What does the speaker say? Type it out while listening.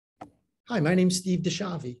Hi, my name's Steve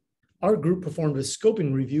DeShavi. Our group performed a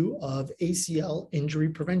scoping review of ACL injury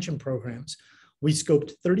prevention programs. We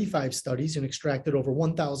scoped 35 studies and extracted over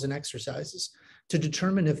 1,000 exercises to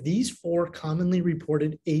determine if these 4 commonly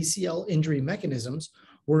reported ACL injury mechanisms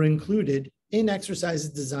were included in exercises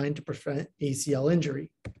designed to prevent ACL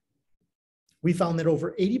injury. We found that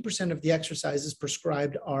over 80% of the exercises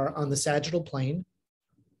prescribed are on the sagittal plane.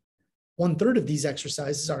 1/3 of these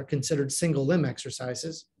exercises are considered single limb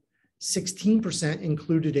exercises. 16%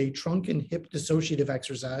 included a trunk and hip dissociative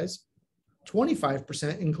exercise.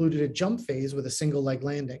 25% included a jump phase with a single leg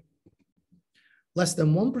landing. Less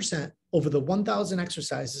than 1% over the 1,000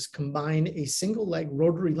 exercises combine a single leg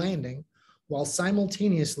rotary landing while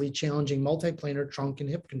simultaneously challenging multiplanar trunk and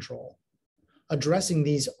hip control. Addressing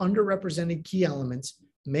these underrepresented key elements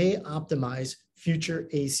may optimize future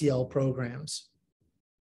ACL programs.